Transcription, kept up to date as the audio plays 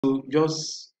So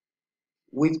just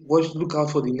look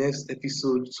out for the next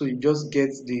episode so you just get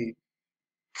the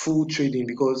full trading,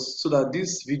 because so that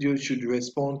this video should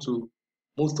respond to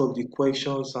most of the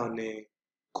questions and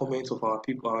comments of our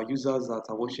people, our users that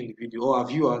are watching the video, or our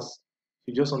viewers,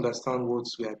 to just understand what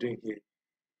we are doing here.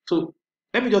 So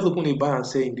let me just open a buy and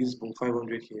sell in this boom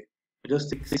 500 here. I just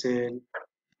take sell,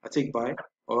 I take buy.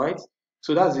 All right.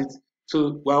 So that's it.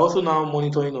 So we're also now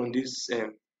monitoring on this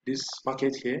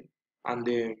market here,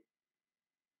 and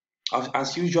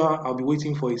as usual, I'll be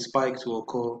waiting for a spike to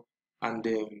occur, and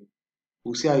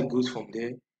we'll see how it goes from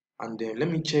there. And then let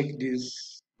me check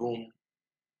this boom.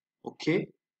 Okay,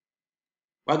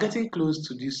 we're getting close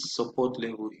to this support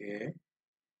level here,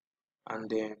 and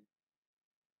then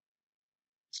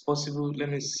it's possible. Let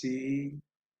me see.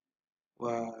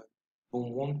 Well,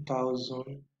 boom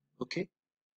 1000. Okay,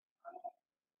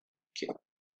 okay,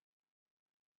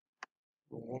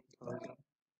 boom 1000.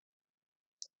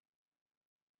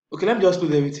 Okay, let me just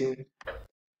close everything.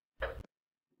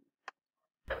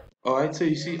 All right, so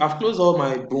you see, I've closed all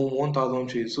my boom 1000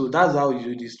 trades. So that's how you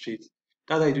do this trade.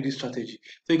 That's how you do this strategy.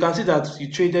 So you can see that you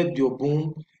traded your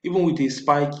boom, even with a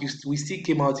spike, we still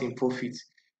came out in profit.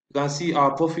 You can see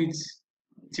our profit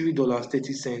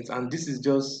 $3.30, and this is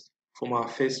just from our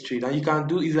first trade. And you can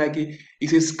do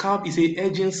it's a scalp, it's a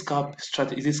edging scalp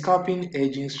strategy, it's a scalping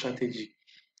edging strategy.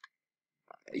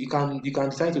 You can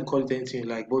decide to call it anything you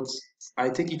like, but I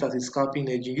take it as a scalping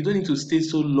edging. You don't need to stay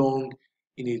so long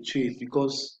in a trade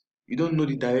because you don't know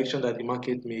the direction that the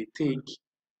market may take.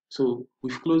 So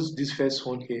we've closed this first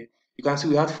one here. You can see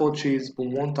we had 4 trades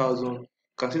from 1000. You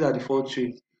can see that the 4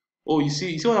 trades. Oh, you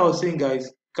see what I was saying, guys?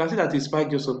 You can see that the spike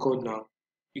just occurred now.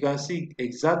 You can see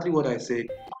exactly what I said.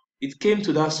 It came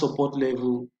to that support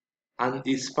level and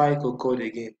a spike occurred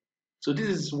again. So this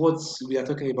is what we are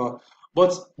talking about.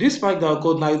 But this spike that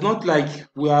occurred now is not like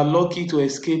we are lucky to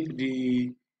escape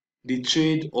the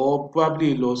trade or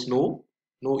probably a loss. No,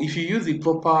 no. If you use the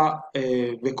proper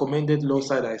recommended loss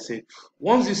side, I said,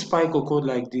 once this spike occurred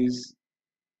like this,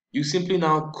 you simply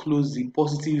now close the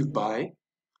positive buy,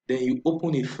 then you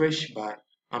open a fresh buy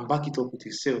and back it up with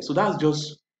a sell. So that's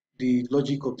just the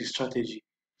logic of the strategy.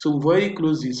 So we've already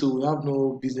closed it, so we have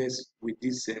no business with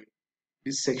this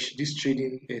section, this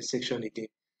trading section again.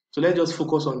 So let's just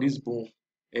focus on this boom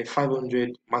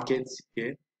 500 market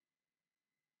here.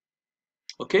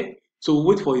 Okay, so we'll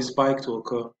wait for a spike to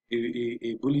occur,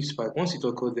 a bullish spike. Once it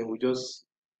occurs, then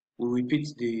we'll repeat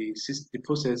the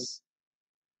process.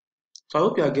 So I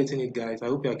hope you are getting it, guys. I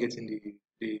hope you are getting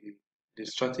the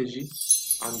strategy,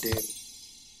 and then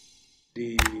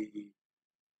the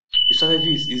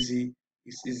strategy is easy.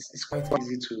 It's quite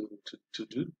easy to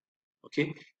do.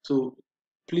 Okay, so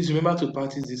please remember to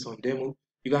practice this on demo.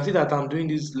 You can see that I'm doing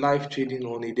this live trading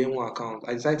on a demo account.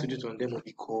 I decided to do it on demo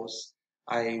because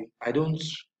I don't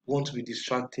want to be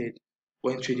distracted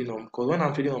when trading on, because when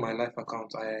I'm trading on my live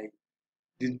account,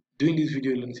 doing this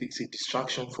video alone is a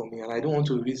distraction for me, and I don't want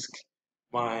to risk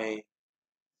my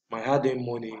hard-earned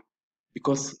money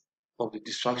because of the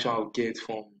distraction I'll get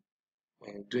from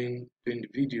doing the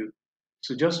video.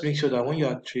 So just make sure that when you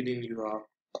are trading, you are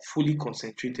fully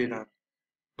concentrated and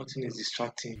nothing is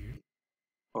distracting you.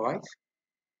 All right.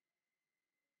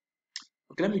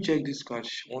 Okay, let me check this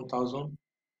crash 1000.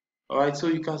 All right, so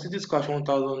you can see this crash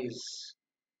 1000 is,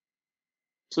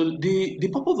 so the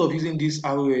purpose of using this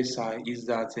ROSI is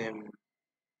that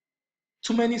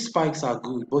too many spikes are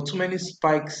good, but too many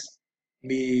spikes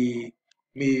may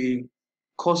may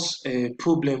cause a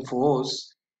problem for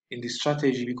us in the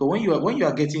strategy, because when you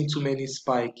are getting too many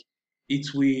spike, it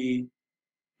will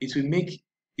it will make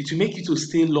it will make you to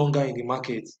stay longer in the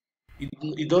market.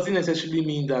 It doesn't necessarily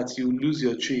mean that you lose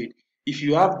your trade. If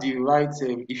you have the right,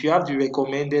 if you have the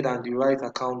recommended and the right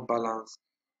account balance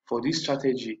for this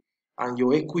strategy, and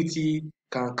your equity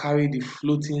can carry the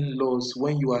floating loss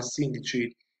when you are seeing the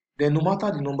trade, then no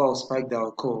matter the number of spikes that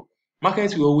occur,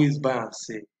 market will always buy and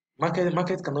sell.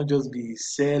 Market cannot just be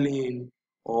selling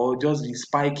or just be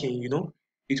spiking.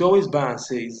 It will always buy and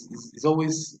sell. It's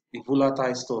always a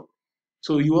volatile stock.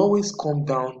 So you always come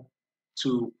down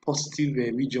to positive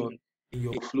region in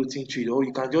your floating trade, or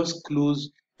you can just close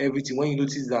everything when you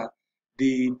notice that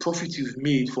the profit you've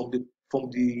made from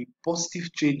the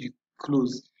positive trade you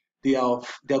close, they are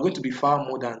going to be far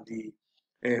more than the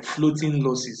floating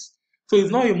losses. So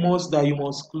it's not a must that you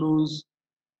must close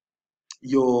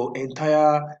your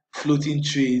entire floating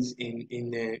trades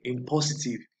in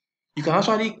positive. You can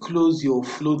actually close your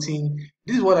floating.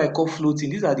 This is what I call floating.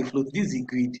 These are the float. This is the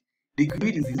grid. The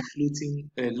grid is the floating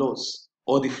loss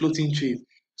or the floating trade.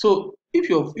 So if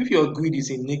your grid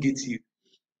is in negative,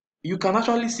 you can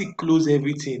actually see close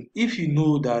everything if you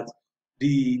know that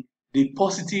the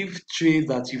positive trade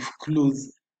that you've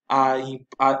closed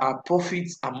are profit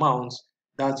amounts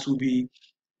that will be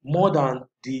more than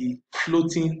the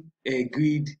floating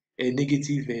grid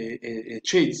negative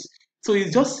trades. So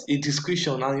it's just a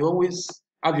discretion, and you always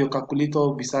have your calculator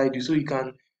beside you so you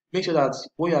can make sure that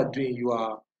what you are doing you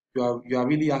are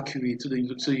really accurate.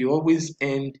 So you always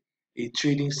end a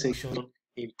trading section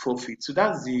in profit. So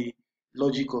that's the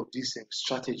logic of this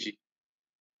strategy.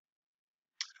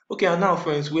 Okay, and now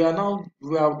friends, we are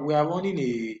running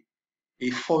a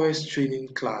forex training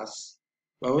class.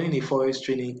 We're running a forex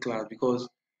training class because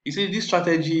you see this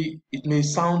strategy, it may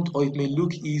sound or it may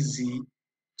look easy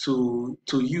to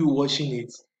you watching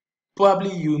it.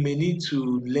 Probably you may need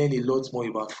to learn a lot more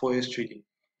about forex trading.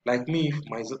 Like me,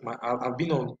 I've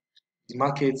been on the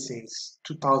market since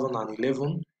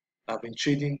 2011. I've been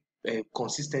trading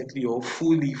consistently or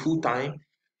full time.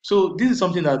 So this is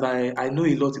something that I know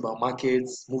a lot about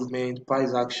markets, movement,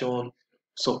 price action,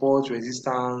 support,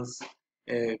 resistance,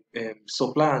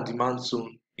 supply and demand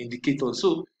zone indicators.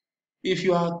 So if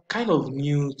you are kind of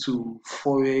new to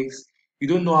forex, you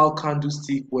don't know how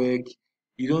candlestick work,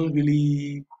 you don't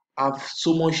really have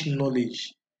so much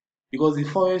knowledge because the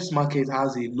forex market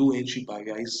has a low entry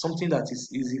barrier. It's something that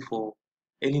is easy for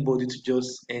anybody to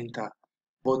just enter.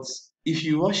 But if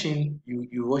you rush in,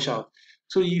 you rush out.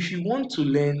 So if you want to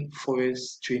learn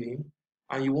forex training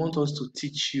and you want us to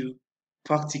teach you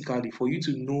practically for you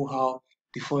to know how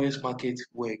the forex market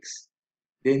works,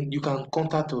 then you can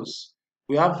contact us.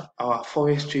 We have our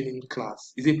forex training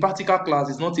class. It's a practical class,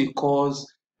 it's not a course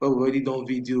where we've already done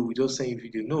video, we just send you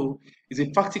video. No, it's a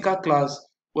practical class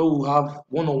where we'll have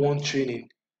one-on-one training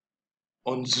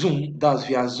on Zoom, that's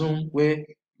via Zoom, where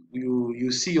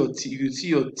you see your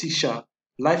teacher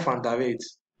live and direct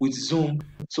with Zoom.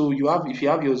 So if you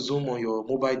have your Zoom on your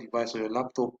mobile device or your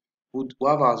laptop, we'll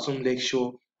have our Zoom lecture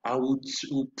and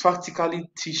we'll practically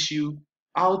teach you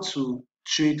how to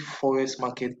trade forex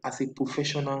market as a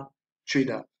professional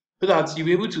trader, so that you'll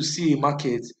be able to see a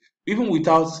market even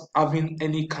without having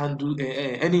any candle,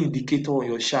 any indicator on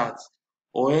your chart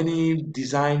or any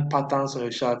design patterns on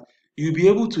your chart. You'll be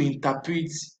able to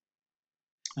interpret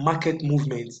market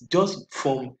movements just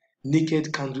from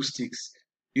naked candlesticks.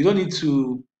 You don't need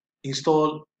to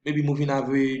install maybe moving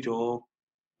average or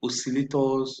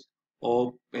oscillators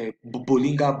or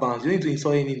Bollinger Bands. You don't need to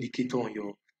install any indicator on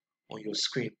your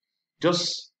screen.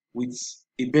 Just with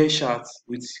a bear chart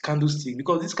with candlestick,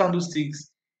 because these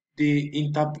candlesticks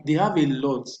they have a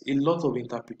lot of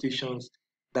interpretations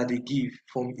that they give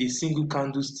from a single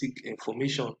candlestick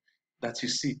formation that you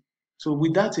see. So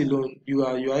with that alone, you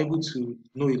are able to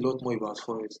know a lot more about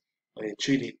forex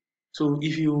trading. So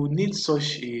if you need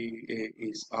such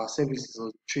our services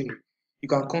or training, you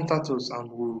can contact us and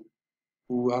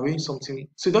we'll arrange something.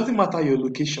 So it doesn't matter your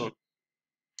location.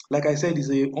 Like I said,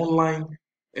 it's a online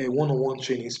one-on-one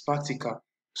training. It's practical.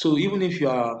 So even if you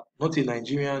are not a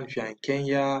Nigerian, if you are in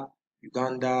Kenya,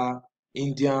 Uganda,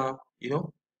 India,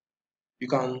 you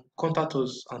can contact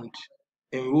us and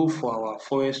enroll for our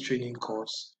forex training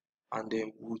course, and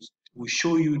then we'll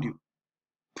show you the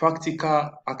practical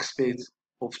aspect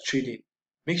of trading.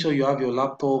 Make sure you have your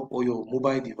laptop or your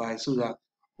mobile device so that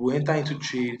we'll enter into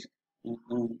trade.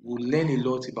 We'll learn a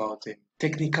lot about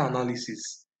technical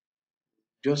analysis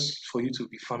just for you to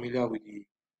be familiar with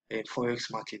the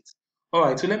forex market. All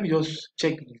right, so let me just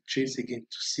check the trades again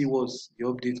to see what's the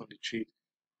update on the trade.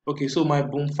 Okay, so my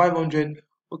boom 500.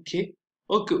 Okay,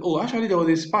 okay. Oh, actually, there was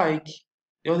a spike.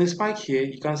 There was a spike here.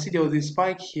 You can see there was a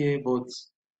spike here, but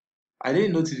I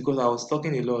didn't notice because I was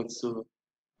talking a lot. So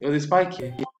there was a spike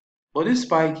here, but this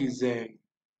spike is a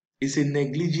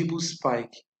negligible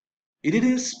spike. It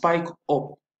didn't spike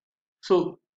up.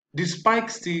 So the spike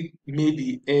still made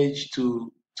the edge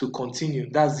to continue.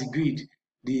 That's the grid,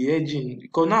 the edging.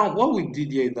 Because now what we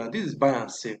did here is that this is buy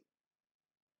and sell.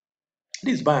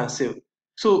 This is buy and sell.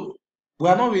 So we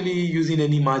are not really using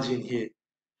any margin here.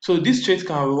 So this trade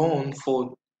can run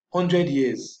for 100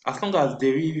 years as long as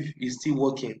Deriv is still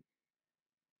working.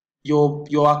 Your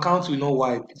account will not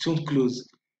wipe, it won't close.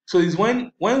 So it's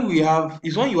when you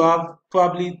have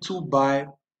probably two buy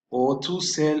or two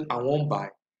sell and one buy,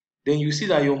 then you see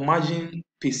that your margin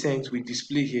percent will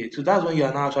display here. So that's when you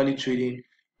are now actually trading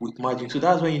with margin. So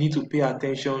that's when you need to pay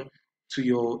attention to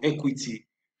your equity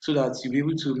so that you'll be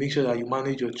able to make sure that you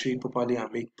manage your trade properly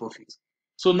and make profit.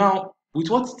 So now with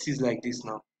what it is like this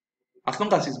now, as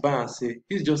long as it's buy and sell,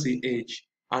 this is just a edge.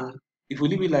 And if we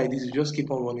leave it like this, you just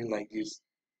keep on running like this.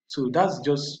 So that's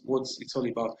just what it's all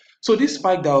about. So this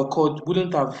spike that occurred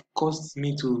wouldn't have caused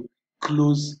me to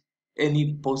close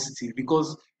any positive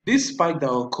because this spike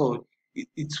that occurred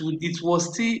it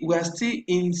was still, we are still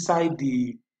inside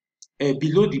the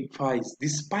below the price. The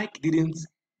spike didn't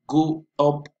go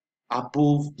up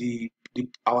above the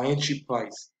our entry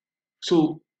price.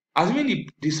 So assuming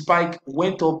the spike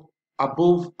went up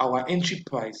above our entry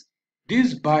price,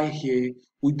 this buy here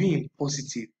will be in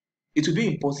positive. It will be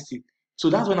in positive. So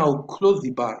that's when I will close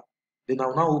the buy. Then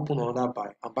I'll now open another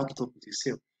buy and back it up with a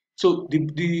sell. So the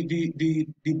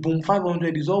boom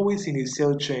 500 is always in a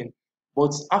sell trend,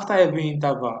 but after every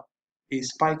interval, a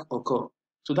spike occur.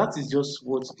 So that is just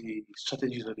what the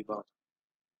strategy is all about.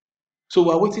 So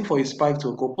we're waiting for a spike to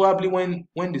occur. Probably when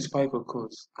the spike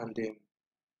occurs, and then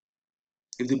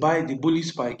if they buy the bullish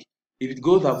spike, if it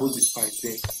goes above the spike,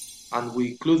 then and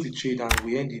we close the trade and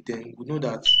we end it, then we know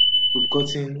that we've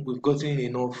gotten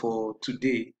enough for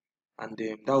today, and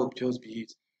that will just be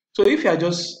it. So if you are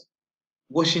just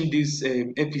watching this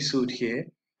episode here,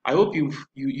 I hope you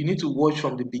need to watch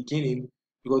from the beginning,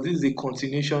 because this is a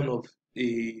continuation of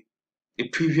a a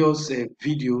previous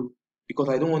video, because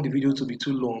I don't want the video to be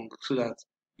too long, so that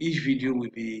each video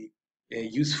will be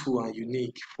useful and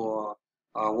unique for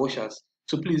our watchers.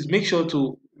 So please make sure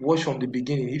to watch from the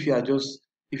beginning if you just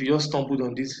stumbled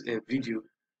on this video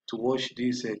to watch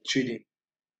this trading,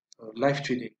 live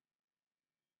trading.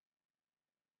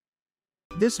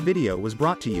 This video was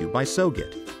brought to you by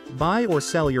SoGit. Buy or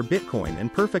sell your Bitcoin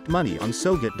and perfect money on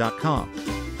SoGit.com.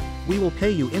 We will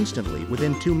pay you instantly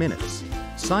within 2 minutes.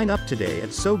 Sign up today at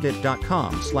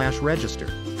sogit.com/register.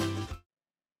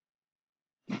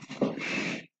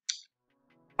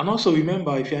 And also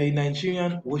remember, if you are a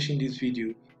Nigerian watching this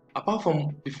video, apart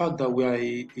from the fact that we are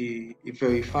a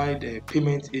verified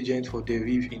payment agent for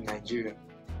Deriv in Nigeria,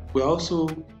 we are also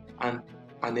an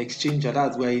exchanger.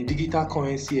 That's, we are a digital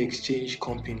currency exchange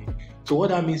company. So what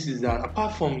that means is that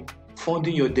apart from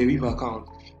funding your Deriv account,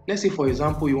 let's say for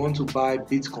example you want to buy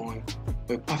Bitcoin,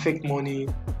 perfect money,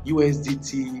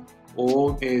 USDT,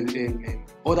 or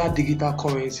other digital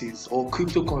currencies or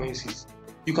cryptocurrencies,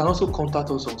 you can also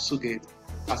contact us on SoGit,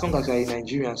 as long as you are a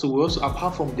Nigerian. So we also,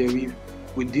 apart from Deriv,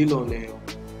 we deal on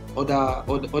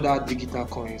other digital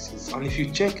currencies. And if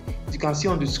you check, you can see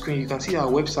on the screen, you can see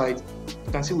our website,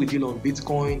 you can see we deal on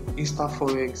Bitcoin,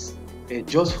 Forex,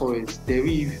 Just Forex,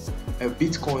 Deriv,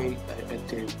 Bitcoin,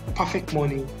 perfect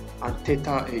money, and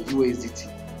Theta USDT.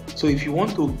 So if you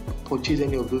want to purchase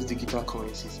any of those digital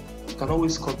currencies, you can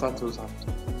always contact us and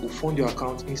we'll fund your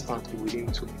account instantly within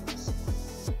 2 minutes.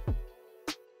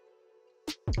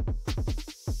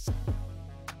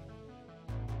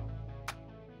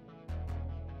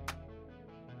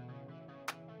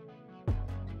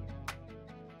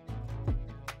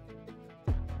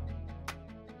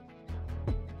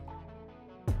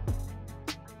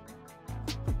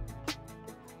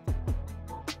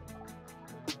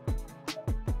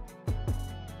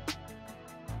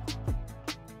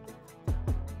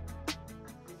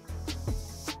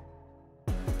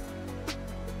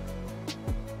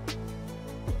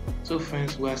 So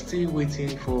friends, we are still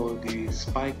waiting for the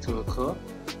spike to occur.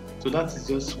 So that is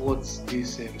just what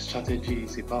this strategy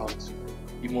is about.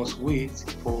 You must wait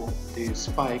for the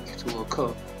spike to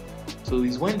occur. So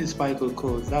it's when the spike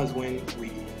occurs, that's when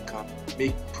we can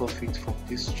make profit from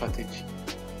this strategy.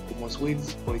 You must wait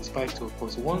for the spike to occur.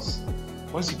 So once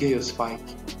you get your spike,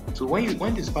 so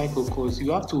when the spike occurs,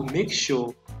 you have to make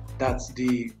sure that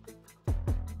the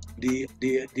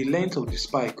length of the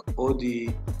spike, or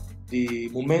the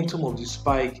momentum of the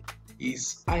spike,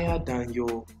 is higher than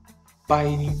your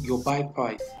buy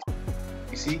price.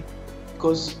 You see,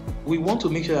 because we want to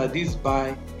make sure that this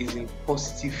buy is in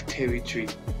positive territory.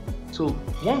 So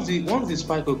once the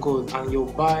spike occurs and your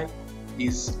buy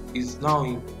is now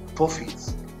in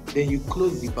profits, then you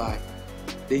close the buy,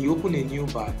 then you open a new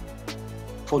buy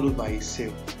followed by a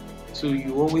sell. So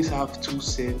you always have 2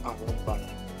 sell and 1 buy,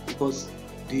 because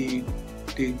the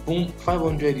boom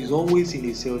 500 is always in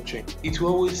a sell trend. It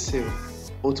will always sell,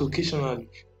 but occasionally,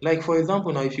 like for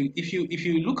example now, if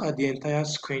you look at the entire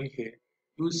screen here,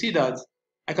 you will see that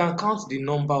I can count the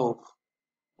number of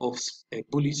a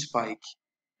bullish spike.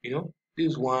 You know,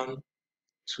 this 1,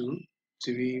 2,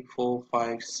 3, 4,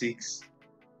 5, 6.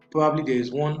 Probably there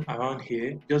is one around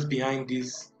here, just behind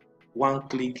this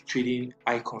one-click trading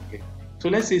icon here. So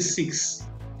let's say 6.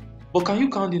 But can you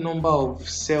count the number of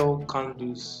sell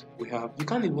candles we have? You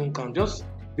can't even count. Just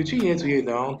between here to here is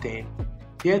around 10.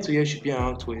 Here to here should be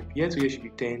around 12. Here to here should be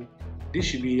 10. This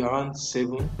should be around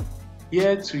 7.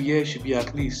 Here to here should be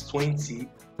at least 20.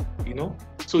 You know?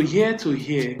 So here to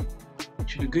here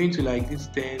should be going to like this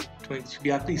 10, 20, should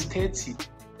be at least 30.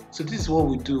 So this is what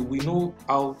we do. We know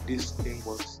how this thing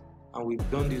works. and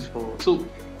we've done this for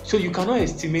so you cannot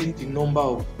estimate the number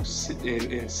of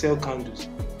sell candles,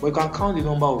 but you can count the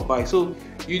number of buys. So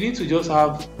you need to just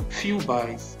have few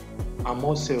buys and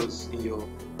more sells in your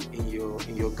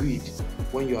grid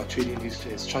when you are trading this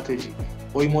strategy.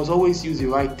 But you must always use the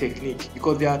right technique,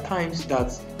 because there are times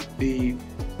that the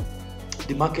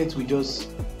market will just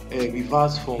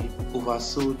reverse from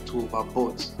oversold to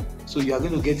overbought. So you are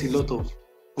going to get a lot of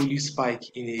bullish spike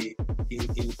in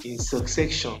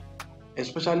succession,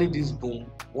 especially this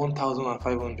boom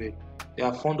 1500. They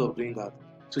are fond of doing that.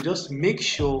 So just make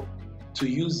sure to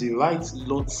use the right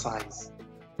lot size.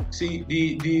 See,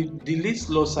 the least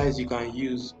lot size you can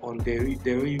use on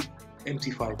Deriv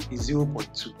MT5 is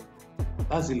 0.2.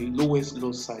 That's the lowest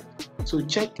lot size. So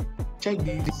check the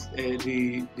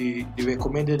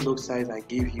recommended lot size I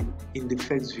gave you in the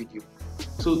first video.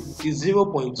 So it's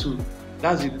 0.2.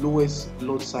 That's the lowest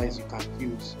lot size you can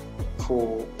use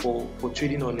for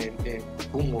trading on a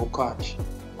boom or crash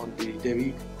on the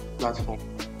Deriv platform.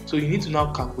 So you need to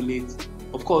now calculate.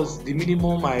 Of course, the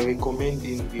minimum I recommend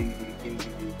in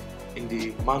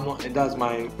the manual, and that's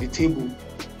the table.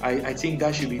 I think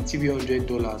that should be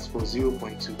 $300 for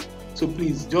 0.2. So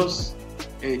please just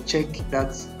check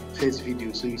that first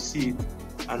video so you see it,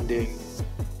 and then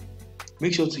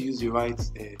make sure to use the right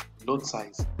lot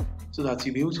size so that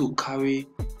you'll be able to carry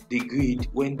the grid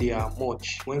when they are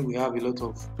much, when we have a lot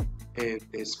of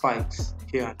spikes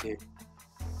here and there,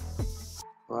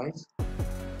 right?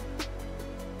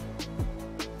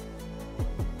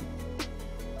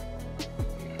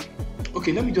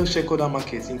 Okay, let me just check other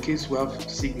markets in case we have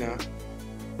signal.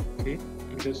 Okay, let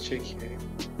me just check here.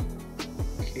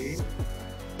 Okay,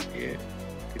 yeah,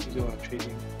 people are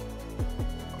trading.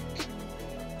 Okay.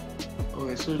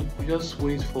 Alright, so we just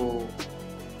wait for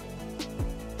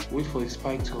the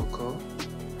spike to occur.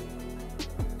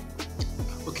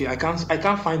 Okay, I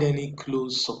can't find any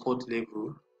close support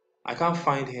level. I can't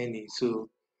find any, so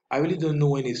I really don't know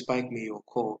when a spike may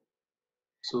occur.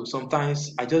 So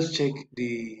sometimes I just check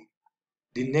the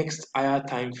next higher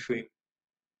time frame.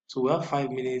 So we have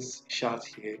 5 minutes chart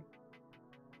here.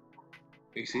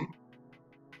 You see,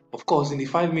 of course, in the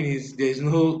 5 minutes there is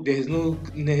no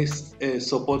next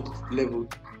support level.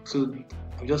 So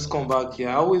I'll just come back here.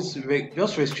 I always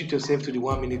just restrict yourself to the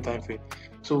 1 minute time frame.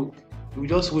 So we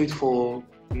just wait for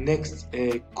next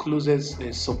closest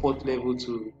support level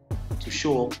to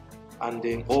show up, and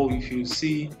then, or if you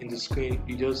see in the screen,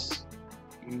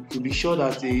 to be sure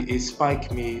that a spike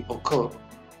may occur.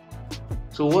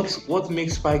 So what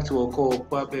makes spike to occur,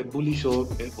 probably bullish or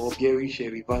bearish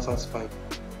reversal spike,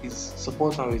 is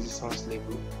support and resistance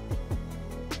level.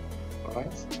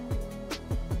 Alright.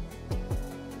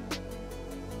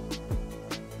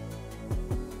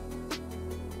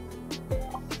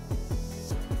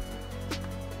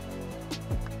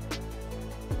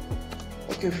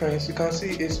 Okay friends, you can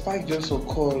see a spike just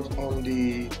occurred on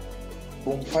the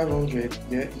boom 500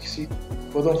 there, you see,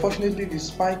 but unfortunately the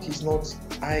spike is not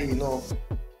high enough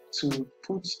to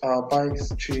put our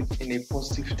buys trade in a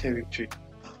positive territory.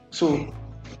 So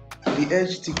the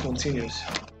edge still continues.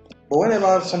 But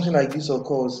whenever something like this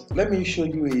occurs, let me show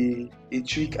you a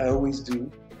trick I always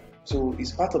do. So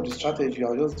it's part of the strategy,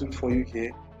 I'll just do it for you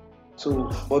here. So,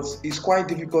 but it's quite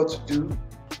difficult to do,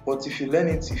 but if you learn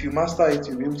it, if you master it,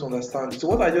 you'll be able to understand it. So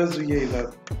what I just do here is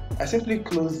that I simply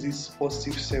close this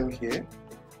positive cell here.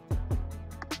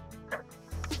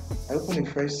 I open a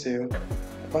fresh cell,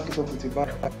 back it up with a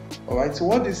back. Alright, so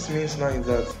what this means now is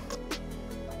that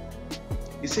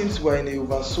it seems we're in a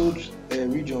oversold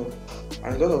region,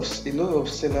 and a lot of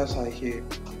sellers are here.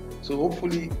 So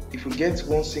hopefully if we get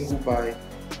one single buy,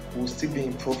 we'll still be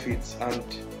in profit, and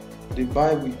the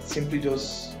buy will simply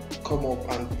just come up,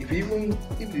 and if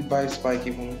the buy spike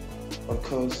even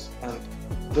occurs and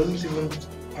doesn't even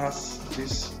pass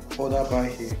this other buy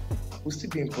here, we'll still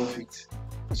be in profit.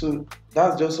 So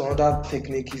that's just another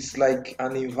technique. It's like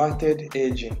an inverted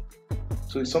edging.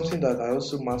 So it's something that I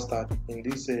also mastered in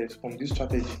this from this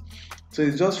strategy. So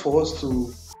it's just for us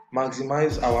to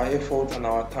maximize our effort and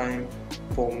our time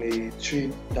from a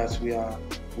trade that we are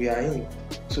in.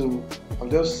 So I'll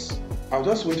just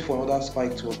wait for another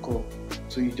spike to occur.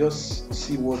 So you just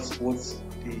see what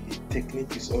the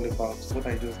technique is all about, what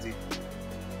I just did.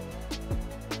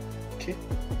 Okay.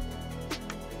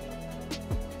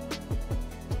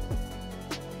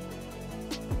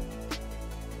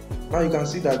 Now you can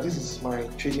see that this is my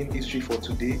trading history for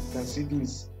today. You can see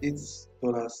this is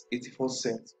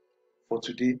 $8.84 for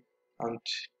today, and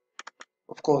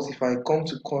of course if I come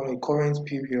to current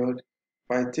period,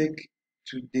 if I take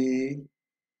today,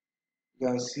 you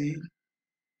can see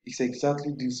it's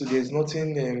exactly this. So there's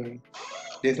nothing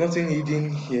There's nothing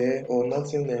hidden here or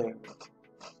nothing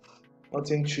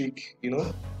trick,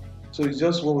 so it's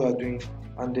just what we are doing.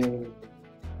 And then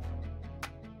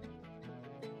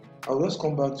I'll just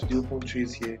come back to the open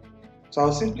trades here. So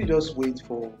I'll simply just wait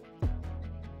for,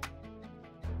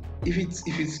 if it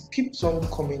keeps on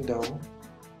coming down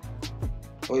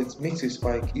or it makes a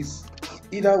spike, it's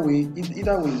either way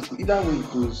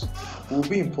it goes, we'll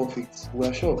be in profit. We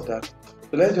are sure of that.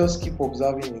 So let's just keep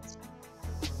observing it.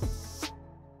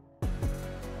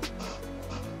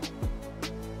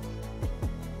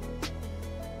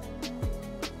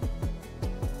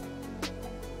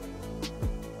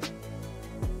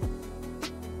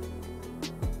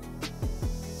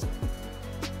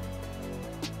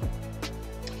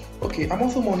 Okay, I'm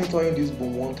also monitoring this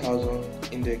boom 1000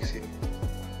 index here.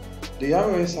 The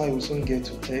RSI will soon get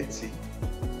to 30.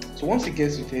 So once it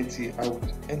gets to 30, I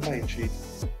would enter a trade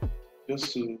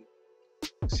just to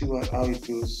see how it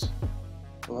goes.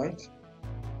 Alright.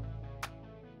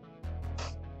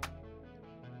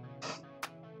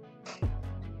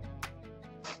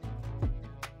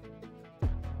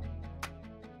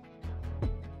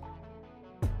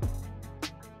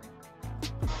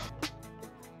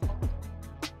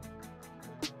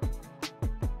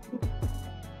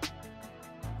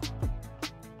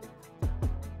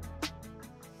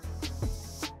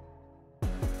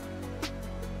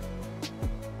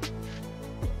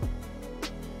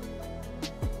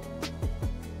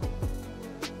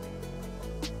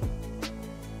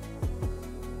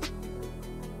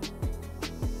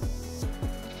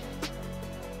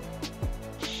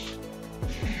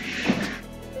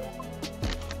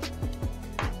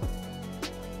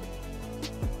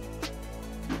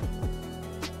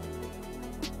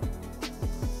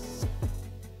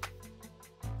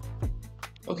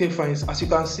 Okay friends, as you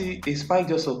can see, a spike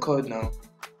just occurred now.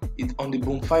 It's on the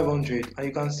boom 500, and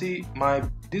you can see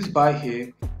this buy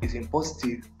here is in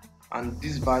positive and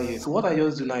this buy here. So what I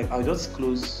just do now, I'll just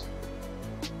close.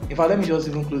 In fact, let me just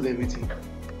even close everything.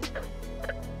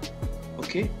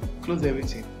 Okay, close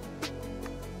everything.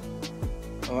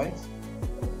 Alright,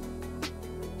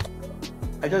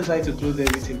 I just decided to close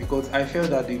everything because I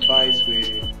felt that the buys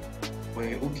were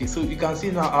okay. So you can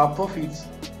see now our profits,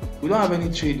 we don't have any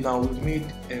trade now. We've made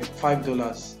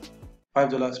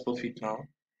 $5 profit now.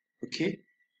 Okay,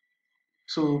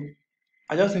 so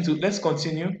I just need to, let's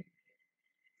continue.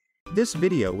 This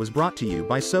video was brought to you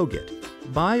by SoGit.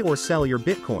 Buy or sell your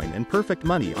Bitcoin and perfect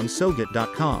money on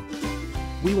SoGit.com.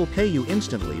 We will pay you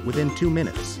instantly within 2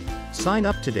 minutes. Sign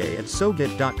up today at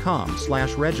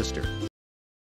SoGit.com/register.